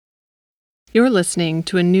You're listening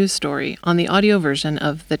to a news story on the audio version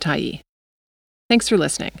of The Tyee. Thanks for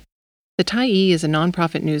listening. The Tyee is a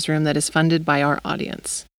nonprofit newsroom that is funded by our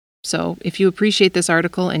audience. So, if you appreciate this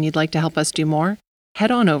article and you'd like to help us do more,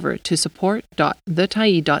 head on over to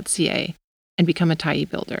support.thetyee.ca and become a Tyee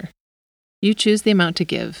builder. You choose the amount to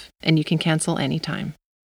give, and you can cancel anytime.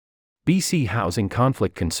 BC housing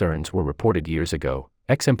conflict concerns were reported years ago,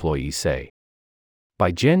 ex-employees say.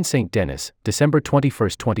 By Jen St. Dennis, December 21,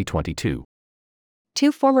 2022.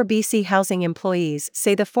 Two former BC Housing employees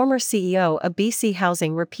say the former CEO of BC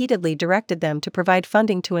Housing repeatedly directed them to provide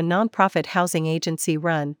funding to a nonprofit housing agency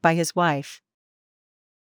run by his wife.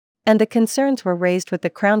 And the concerns were raised with the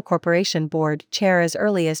Crown Corporation board chair as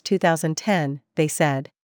early as 2010, they said.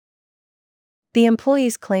 The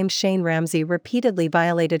employees claimed Shane Ramsey repeatedly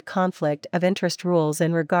violated conflict of interest rules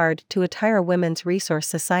in regard to Atira Women's Resource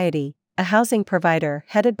Society, a housing provider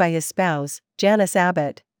headed by his spouse, Janice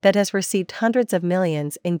Abbott, that has received hundreds of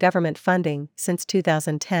millions in government funding since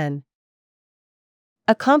 2010.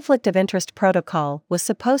 A conflict of interest protocol was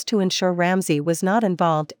supposed to ensure Ramsey was not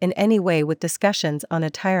involved in any way with discussions on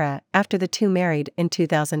Atira after the two married in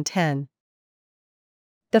 2010.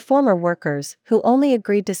 The former workers, who only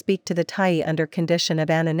agreed to speak to the Tyee under condition of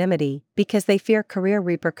anonymity because they fear career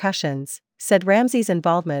repercussions, said Ramsey's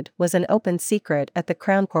involvement was an open secret at the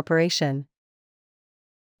Crown Corporation.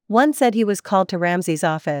 One said he was called to Ramsey's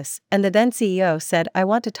office, and the then CEO said, "I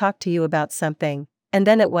want to talk to you about something," and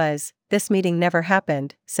then it was, "This meeting never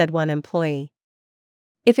happened," said one employee.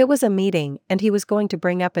 If it was a meeting and he was going to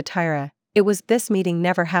bring up Atira, it was, "This meeting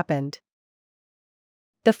never happened."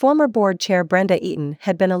 The former board chair Brenda Eaton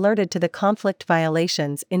had been alerted to the conflict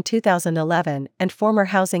violations in 2011 and former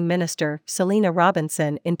housing minister Selena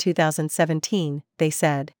Robinson in 2017, they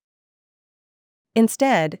said.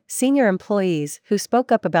 Instead, senior employees who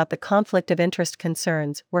spoke up about the conflict of interest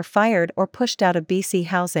concerns were fired or pushed out of BC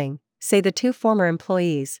Housing, say the two former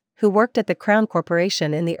employees, who worked at the Crown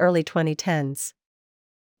Corporation in the early 2010s.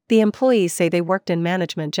 The employees say they worked in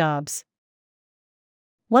management jobs.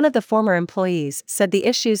 One of the former employees said the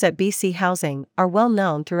issues at BC Housing are well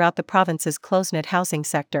known throughout the province's close-knit housing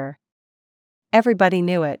sector. Everybody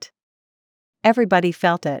knew it. Everybody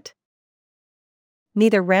felt it.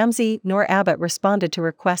 Neither Ramsey nor Abbott responded to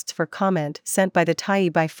requests for comment sent by the Tyee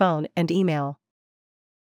by phone and email.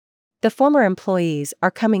 The former employees are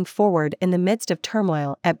coming forward in the midst of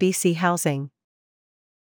turmoil at BC Housing.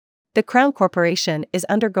 The Crown Corporation is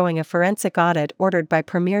undergoing a forensic audit ordered by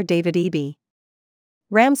Premier David Eby.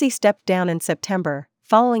 Ramsey stepped down in September,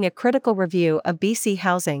 following a critical review of BC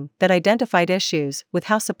Housing that identified issues with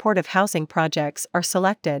how supportive housing projects are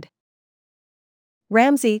selected.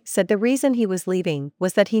 Ramsey said the reason he was leaving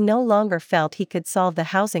was that he no longer felt he could solve the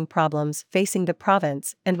housing problems facing the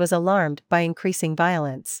province and was alarmed by increasing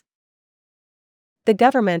violence. The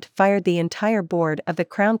government fired the entire board of the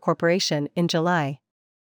Crown Corporation in July.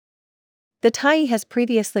 The Tyee has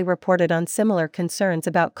previously reported on similar concerns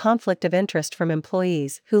about conflict of interest from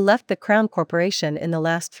employees who left the Crown Corporation in the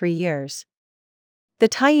last 3 years. The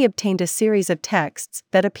Tyee obtained a series of texts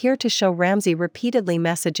that appear to show Ramsey repeatedly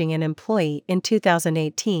messaging an employee in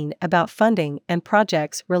 2018 about funding and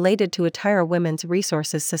projects related to Atira Women's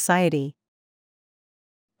Resources Society.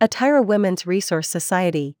 Atira Women's Resource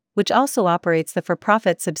Society, which also operates the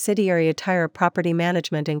for-profit subsidiary Atira Property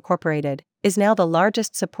Management Incorporated, is now the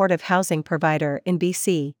largest supportive housing provider in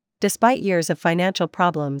BC, despite years of financial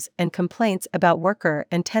problems and complaints about worker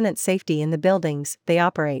and tenant safety in the buildings they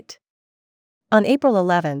operate. On April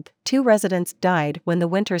 11, 2 residents died when the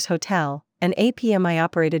Winters Hotel, an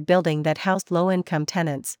APMI-operated building that housed low-income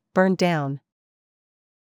tenants, burned down.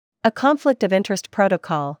 A conflict of interest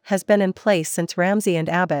protocol has been in place since Ramsey and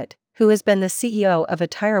Abbott, who has been the CEO of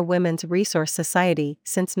Atira Women's Resource Society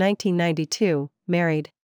since 1992, married.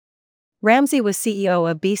 Ramsey was CEO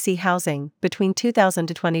of BC Housing between 2000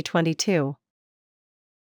 to 2022.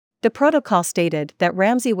 The protocol stated that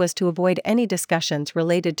Ramsey was to avoid any discussions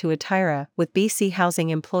related to Atira with BC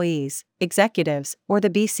Housing employees, executives, or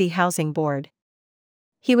the BC Housing Board.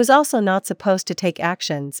 He was also not supposed to take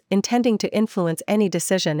actions intending to influence any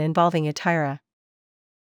decision involving Atira.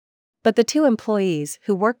 But the two employees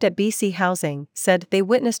who worked at BC Housing said they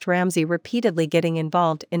witnessed Ramsey repeatedly getting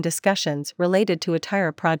involved in discussions related to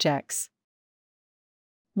Atira projects.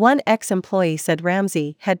 One ex-employee said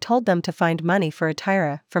Ramsey had told them to find money for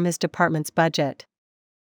Atira from his department's budget.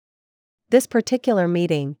 This particular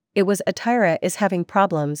meeting, it was Atira is having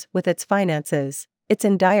problems with its finances, it's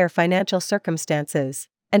in dire financial circumstances,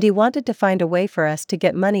 and he wanted to find a way for us to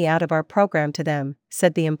get money out of our program to them,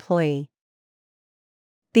 said the employee.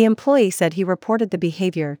 The employee said he reported the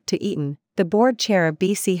behavior to Eaton, the the board chair of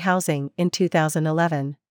BC Housing in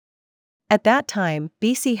 2011. At that time,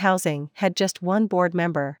 BC Housing had just one board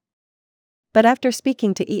member. But after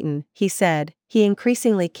speaking to Eaton, he said, he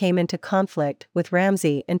increasingly came into conflict with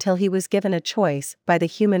Ramsay until he was given a choice by the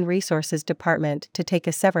Human Resources Department to take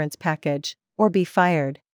a severance package or be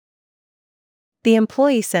fired. The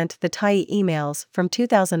employee sent the Tyee emails from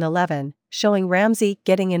 2011, showing Ramsay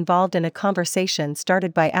getting involved in a conversation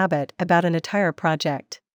started by Abbott about an attire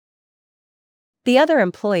project. The other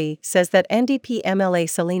employee says that NDP MLA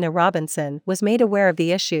Selina Robinson was made aware of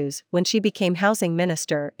the issues when she became housing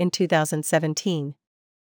minister in 2017.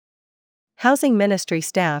 Housing ministry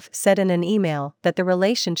staff said in an email that the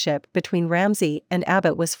relationship between Ramsay and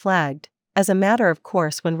Abbott was flagged as a matter of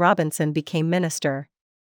course when Robinson became minister.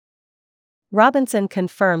 Robinson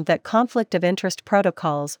confirmed that conflict of interest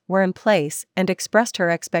protocols were in place and expressed her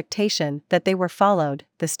expectation that they were followed,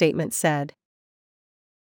 the statement said.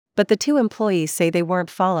 But the two employees say they weren't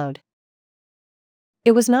followed.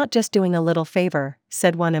 It was not just doing a little favor,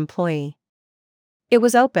 said one employee. It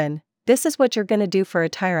was open, this is what you're gonna do for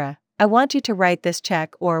Atira, I want you to write this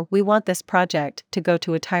check or we want this project to go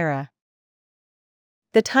to Atira.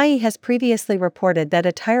 The Tyee has previously reported that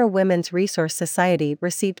Atira Women's Resource Society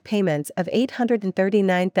received payments of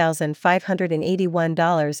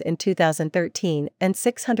 $839,581 in 2013 and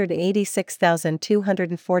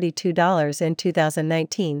 $686,242 in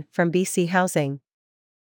 2019 from BC Housing.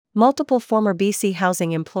 Multiple former BC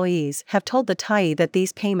Housing employees have told the Tyee that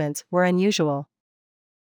these payments were unusual.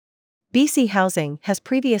 BC Housing has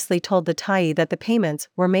previously told the Tyee that the payments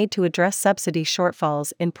were made to address subsidy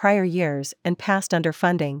shortfalls in prior years and past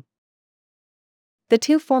underfunding. The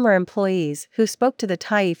two former employees who spoke to the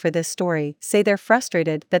Tyee for this story say they're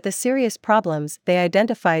frustrated that the serious problems they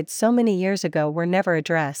identified so many years ago were never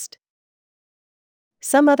addressed.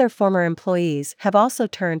 Some other former employees have also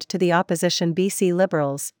turned to the opposition BC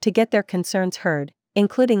Liberals to get their concerns heard,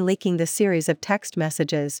 including leaking the series of text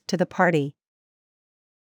messages to the party.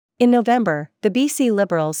 In November, the BC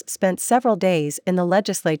Liberals spent several days in the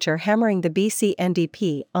legislature hammering the BC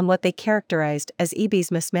NDP on what they characterized as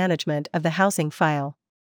EB's mismanagement of the housing file.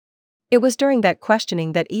 It was during that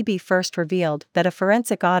questioning that EB first revealed that a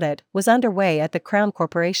forensic audit was underway at the Crown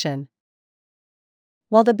Corporation.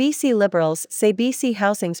 While the BC Liberals say BC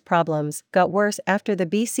Housing's problems got worse after the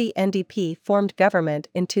BC NDP formed government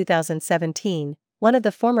in 2017, one of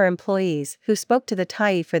the former employees who spoke to the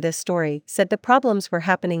Tyee for this story said the problems were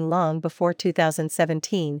happening long before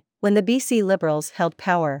 2017, when the BC Liberals held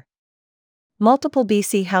power. Multiple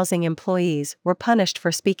BC Housing employees were punished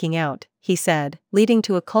for speaking out, he said, leading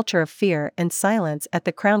to a culture of fear and silence at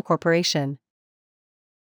the Crown Corporation.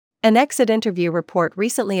 An exit interview report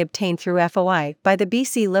recently obtained through FOI by the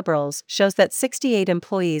BC Liberals shows that 68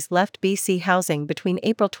 employees left BC Housing between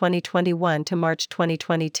April 2021 to March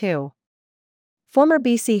 2022. Former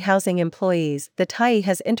BC Housing employees the Tyee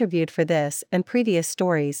has interviewed for this and previous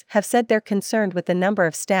stories have said they're concerned with the number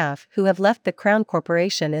of staff who have left the Crown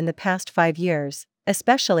Corporation in the past 5 years,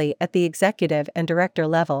 especially at the executive and director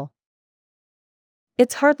level.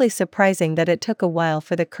 It's hardly surprising that it took a while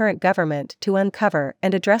for the current government to uncover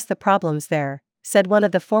and address the problems there, said one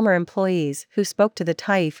of the former employees who spoke to the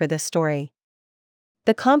Tyee for this story.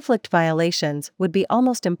 The conflict violations would be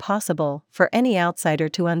almost impossible for any outsider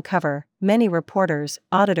to uncover. Many reporters,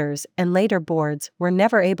 auditors, and later boards were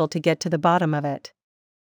never able to get to the bottom of it.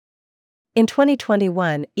 In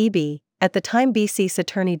 2021, EB, at the time BC's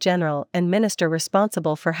Attorney General and Minister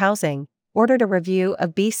responsible for housing, ordered a review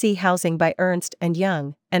of BC Housing by Ernst &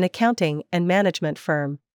 Young, an accounting and management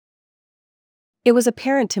firm. It was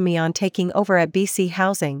apparent to me on taking over at BC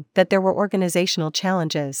Housing that there were organizational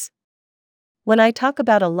challenges. When I talk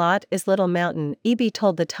about a lot is Little Mountain, EB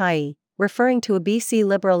told the Tyee, referring to a BC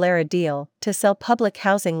Liberal-era deal to sell public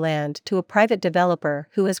housing land to a private developer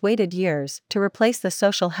who has waited years to replace the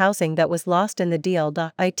social housing that was lost in the deal.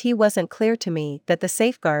 It wasn't clear to me that the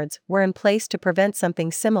safeguards were in place to prevent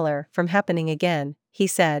something similar from happening again, he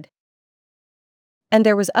said. And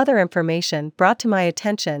there was other information brought to my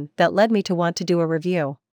attention that led me to want to do a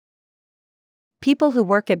review. People who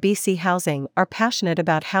work at BC Housing are passionate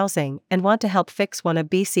about housing and want to help fix one of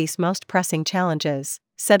BC's most pressing challenges,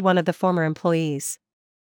 said one of the former employees.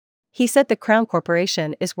 He said the Crown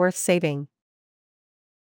Corporation is worth saving.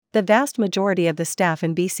 The vast majority of the staff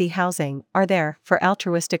in BC Housing are there for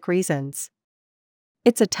altruistic reasons.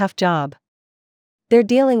 It's a tough job. They're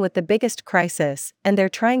dealing with the biggest crisis and they're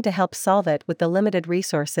trying to help solve it with the limited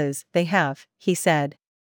resources they have, he said.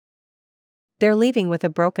 They're leaving with a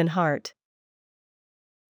broken heart.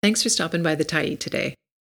 Thanks for stopping by the Tyee today.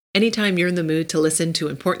 Anytime you're in the mood to listen to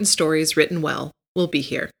important stories written well, we'll be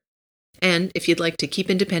here. And if you'd like to keep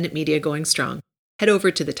independent media going strong, head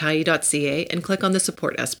over to thetyee.ca and click on the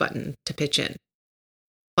Support Us button to pitch in.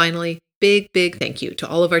 Finally, big thank you to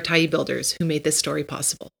all of our Tyee builders who made this story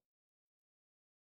possible.